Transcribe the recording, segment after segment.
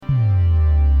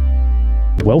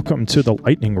Welcome to the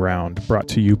Lightning Round, brought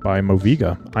to you by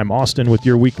Moviga. I'm Austin with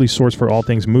your weekly source for all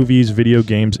things movies, video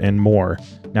games, and more.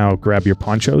 Now grab your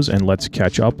ponchos and let's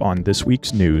catch up on this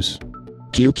week's news.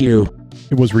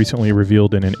 QQ. It was recently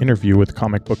revealed in an interview with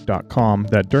comicbook.com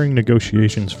that during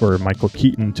negotiations for Michael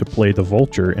Keaton to play the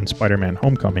Vulture in Spider-Man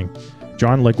Homecoming,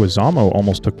 John Leguizamo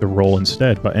almost took the role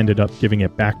instead, but ended up giving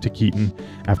it back to Keaton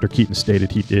after Keaton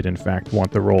stated he did in fact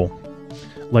want the role.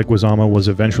 Leguizamo was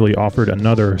eventually offered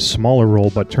another, smaller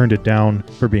role but turned it down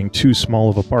for being too small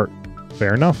of a part.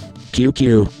 Fair enough.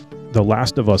 QQ. The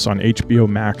Last of Us on HBO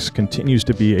Max continues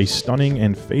to be a stunning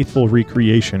and faithful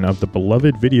recreation of the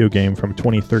beloved video game from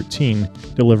 2013,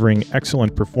 delivering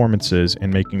excellent performances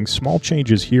and making small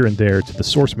changes here and there to the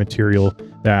source material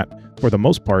that, for the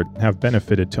most part, have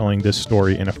benefited telling this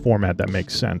story in a format that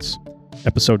makes sense.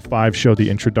 Episode 5 showed the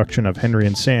introduction of Henry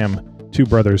and Sam, two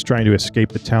brothers trying to escape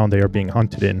the town they are being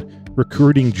hunted in,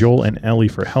 recruiting Joel and Ellie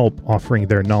for help, offering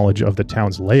their knowledge of the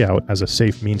town's layout as a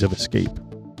safe means of escape.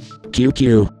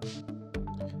 QQ.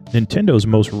 Nintendo's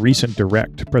most recent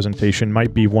Direct presentation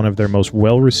might be one of their most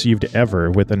well-received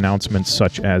ever, with announcements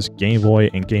such as Game Boy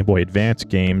and Game Boy Advance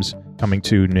games coming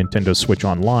to Nintendo Switch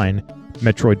Online,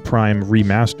 Metroid Prime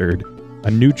Remastered,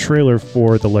 a new trailer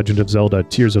for The Legend of Zelda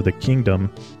Tears of the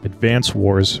Kingdom, Advance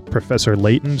Wars, Professor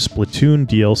Layton, Splatoon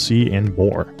DLC, and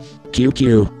more.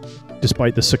 QQ.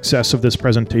 Despite the success of this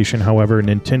presentation, however,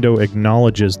 Nintendo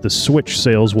acknowledges the Switch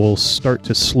sales will start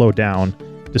to slow down,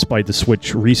 despite the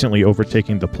Switch recently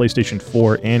overtaking the PlayStation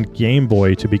 4 and Game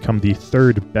Boy to become the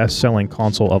third best-selling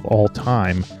console of all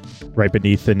time, right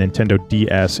beneath the Nintendo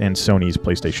DS and Sony's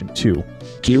PlayStation 2.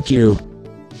 QQ.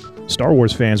 Star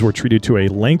Wars fans were treated to a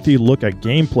lengthy look at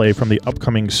gameplay from the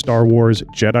upcoming Star Wars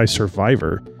Jedi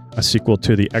Survivor, a sequel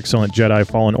to the excellent Jedi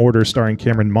Fallen Order starring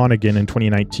Cameron Monaghan in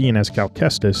 2019 as Cal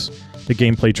Kestis. The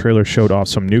gameplay trailer showed off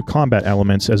some new combat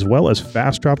elements as well as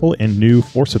fast travel and new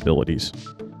Force abilities.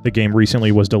 The game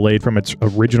recently was delayed from its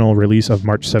original release of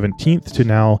March 17th to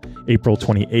now April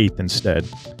 28th instead.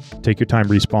 Take your time,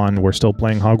 Respawn. We're still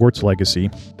playing Hogwarts Legacy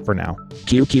for now.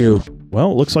 QQ.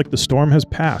 Well, it looks like the storm has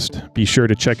passed. Be sure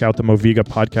to check out the Moviga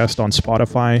podcast on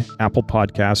Spotify, Apple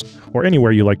Podcast, or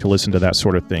anywhere you like to listen to that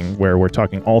sort of thing, where we're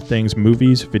talking all things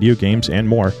movies, video games, and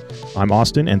more. I'm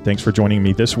Austin, and thanks for joining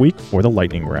me this week for the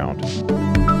Lightning Round.